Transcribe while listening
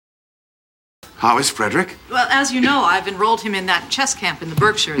How is Frederick? Well, as you know, I've enrolled him in that chess camp in the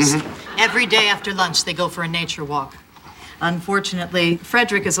Berkshires. Every day after lunch, they go for a nature walk. Unfortunately,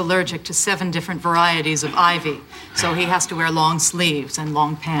 Frederick is allergic to 7 different varieties of ivy, so he has to wear long sleeves and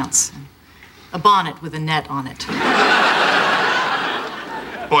long pants. And a bonnet with a net on it.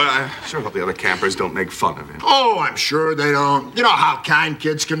 Boy, I sure hope the other campers don't make fun of him. Oh, I'm sure they don't. You know how kind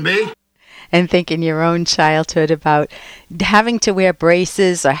kids can be. And think in your own childhood about having to wear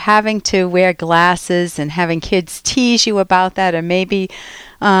braces or having to wear glasses and having kids tease you about that, or maybe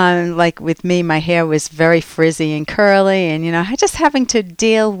like with me, my hair was very frizzy and curly, and just having to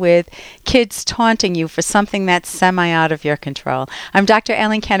deal with kids taunting you for something that's semi out of your control. I'm Dr.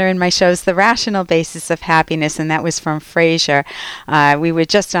 Ellen Kenner, and my show's The Rational Basis of Happiness, and that was from Frasier. We were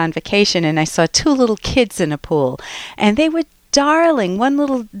just on vacation, and I saw 2 little kids in a pool, and they were darling. One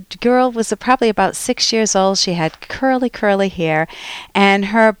little girl was probably about 6 years old. She had curly hair, and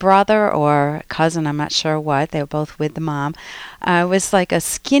her brother or cousin, I'm not sure what, they were both with the mom, was like a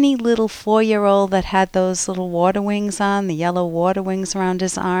skinny little 4-year-old that had those little water wings on, the yellow water wings around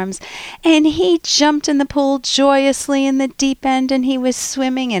his arms, and he jumped in the pool joyously in the deep end, and he was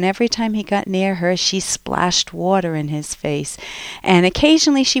swimming, and every time he got near her, she splashed water in his face, and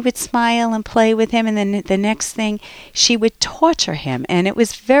occasionally she would smile and play with him, and then the next thing she would torture him, and it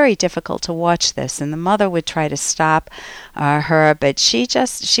was very difficult to watch this, and the mother would try to stop her, but she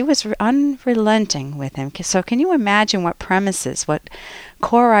was unrelenting with him. So can you imagine what premises, what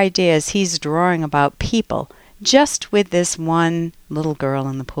core ideas he's drawing about people just with this one little girl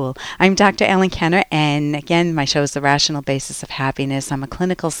in the pool? I'm Dr. Ellen Kenner, and again, my show is The Rational Basis of Happiness. I'm a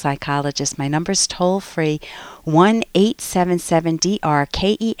clinical psychologist. My number's toll-free,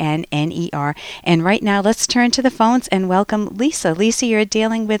 1-877-DRKENNER. And right now, let's turn to the phones and welcome Lisa. Lisa, you're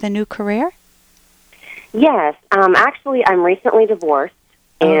dealing with a new career? Yes. Actually, I'm recently divorced,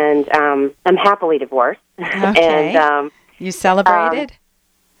 and I'm happily divorced. Okay. And you celebrated?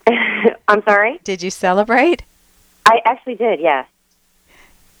 I'm sorry? Did you celebrate? I actually did, yes.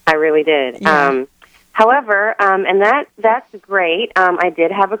 I really did. Yeah. However, and that's great. I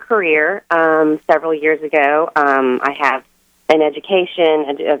did have a career several years ago. I have an education,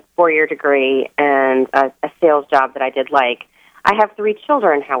 a 4-year degree, and a sales job that I did like. I have 3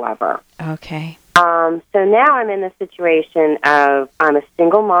 children, however. Okay. So now I'm in the situation of I'm a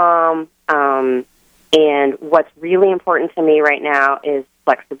single mom, and what's really important to me right now is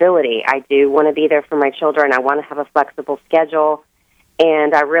flexibility. I do want to be there for my children. I want to have a flexible schedule,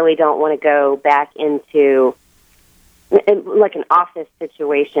 and I really don't want to go back into like an office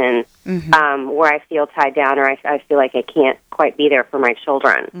situation where I feel tied down or I feel like I can't quite be there for my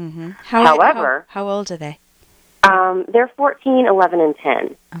children. Mm-hmm. However, how old are they? They're 14, 11, and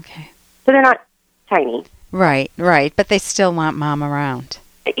 10. Okay. So they're not tiny. Right, but they still want mom around.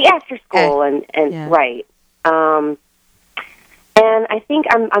 Yeah, after school and yeah. Right. And I think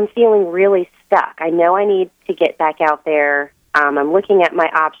I'm feeling really stuck. I know I need to get back out there. I'm looking at my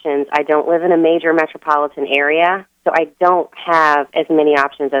options. I don't live in a major metropolitan area, so I don't have as many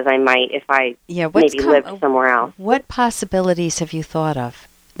options as I might if I maybe lived somewhere else. What possibilities have you thought of?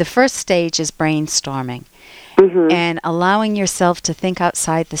 The first stage is brainstorming and allowing yourself to think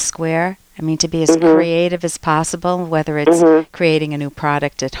outside the square. I mean, to be as creative as possible, whether it's creating a new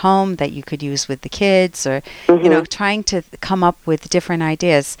product at home that you could use with the kids or, trying to come up with different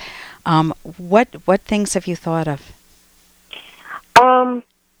ideas. What things have you thought of?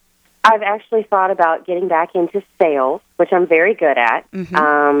 I've actually thought about getting back into sales, which I'm very good at.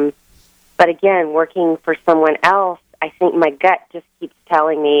 But again, working for someone else, I think my gut just keeps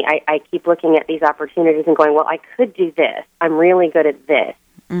telling me, I keep looking at these opportunities and going, well, I could do this. I'm really good at this.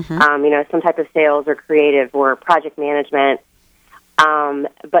 Some type of sales or creative or project management.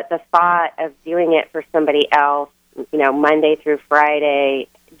 But the thought of doing it for somebody else, Monday through Friday,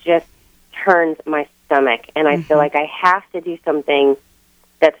 just turns my stomach. And I feel like I have to do something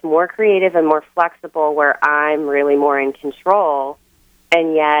that's more creative and more flexible where I'm really more in control.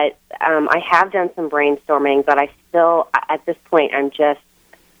 And yet I have done some brainstorming, but I still, at this point, I'm just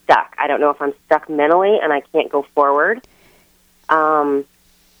stuck. I don't know if I'm stuck mentally and I can't go forward.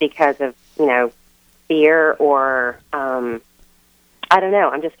 Because of, fear or, I don't know.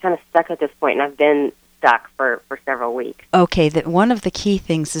 I'm just kind of stuck at this point, and I've been stuck for several weeks. Okay, one of the key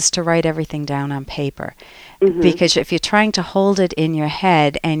things is to write everything down on paper. Because if you're trying to hold it in your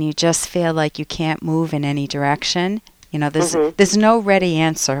head and you just feel like you can't move in any direction, there's no ready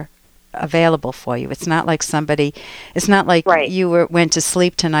answer available for you. It's not like you went to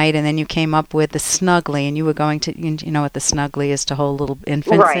sleep tonight and then you came up with the snuggly, and you were going to, you know what the snuggly is, to hold little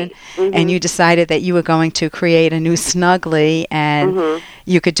infants in, and you decided that you were going to create a new snuggly, and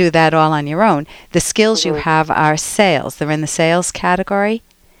you could do that all on your own. The skills you have are sales. They're in the sales category?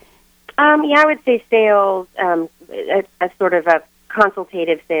 I would say sales, a sort of a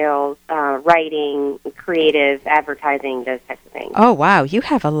consultative sales, writing, creative, advertising, those types of things. Oh, wow. You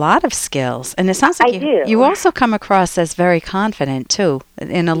have a lot of skills. And it sounds like you also come across as very confident, too,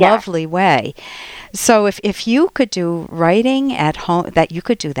 in a lovely way. So if you could do writing at home, that you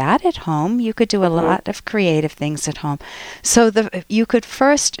could do that at home, you could do a lot of creative things at home. So you could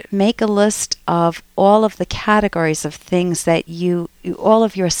first make a list of all of the categories of things that all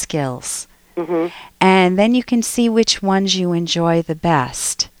of your skills. And then you can see which ones you enjoy the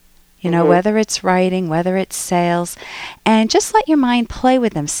best. You know, whether it's writing, whether it's sales, and just let your mind play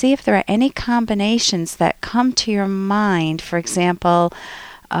with them. See if there are any combinations that come to your mind. For example,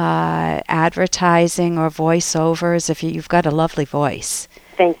 advertising or voiceovers, if you've got a lovely voice.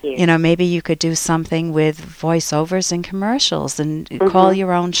 Thank you. You know, maybe you could do something with voiceovers and commercials and call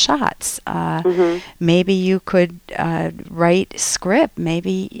your own shots. Maybe you could write script.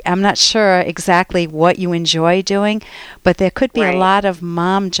 Maybe, I'm not sure exactly what you enjoy doing, but there could be a lot of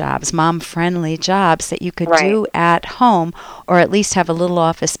mom-friendly jobs that you could do at home, or at least have a little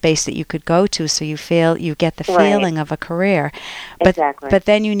office space that you could go to, so you get the feeling of a career. But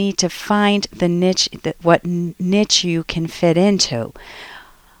then you need to find the niche, what niche you can fit into.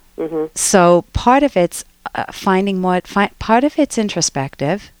 So part of it's part of it's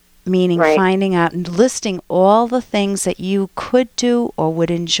introspective, meaning finding out and listing all the things that you could do or would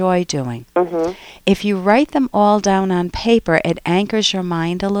enjoy doing. If you write them all down on paper, it anchors your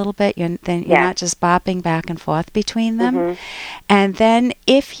mind a little bit. You're not just bopping back and forth between them. And then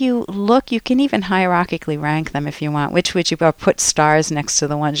if you look, you can even hierarchically rank them if you want. Which would you put stars next to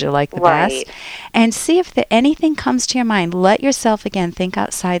the ones you like the best? And see if anything comes to your mind. Let yourself, again, think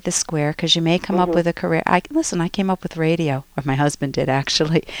outside the square, because you may come up with a career. I came up with radio, or my husband did,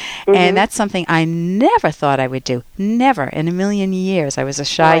 actually. And that's something I never thought I would do. Never in a million years. I was a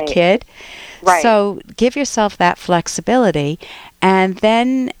shy kid. So give yourself that flexibility, and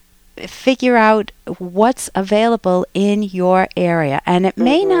then figure out what's available in your area. And it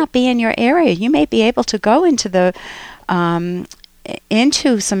may not be in your area. You may be able to go into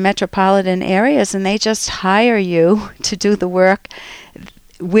into some metropolitan areas, and they just hire you to do the work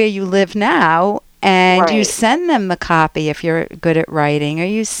where you live now. And you send them the copy if you're good at writing, or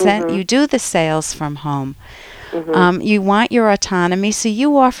you do the sales from home. You want your autonomy, so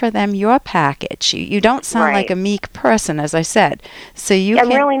you offer them your package. You don't sound like a meek person, as I said. So I'm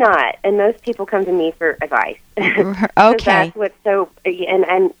really not, and most people come to me for advice. Okay. That's what's so,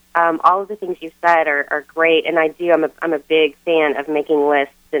 and all of the things you said are great, and I'm a big fan of making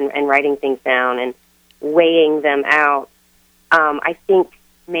lists and writing things down and weighing them out.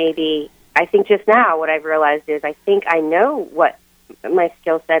 I think just now what I've realized is I think I know what my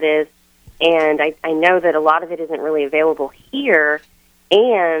skill set is, and I know that a lot of it isn't really available here,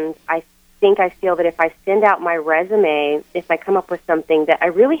 and I feel that if I send out my resume, if I come up with something that I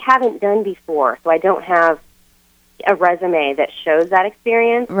really haven't done before, so I don't have a resume that shows that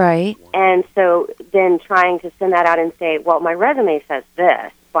experience. Right. And so then trying to send that out and say, well, my resume says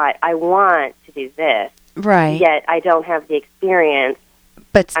this, but I want to do this. Right. Yet I don't have the experience.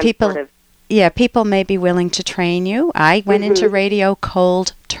 But people may be willing to train you. I went into radio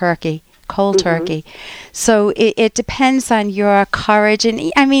cold turkey. So it depends on your courage.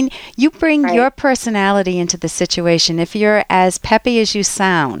 And I mean, you bring your personality into the situation. If you're as peppy as you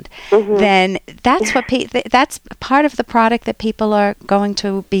sound, then that's that's part of the product that people are going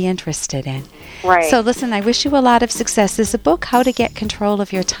to be interested in. Right. So listen, I wish you a lot of success. There's a book, How to Get Control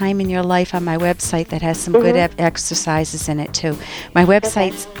of Your Time in Your Life, on my website that has some good exercises in it too. My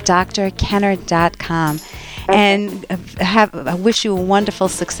website's drkenner.com. And I wish you a wonderful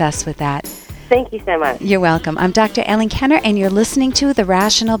success with that. Thank you so much. You're welcome. I'm Dr. Ellen Kenner, and you're listening to The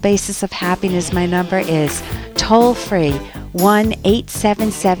Rational Basis of Happiness. My number is toll-free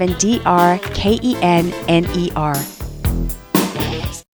 1-877-DRKENNER.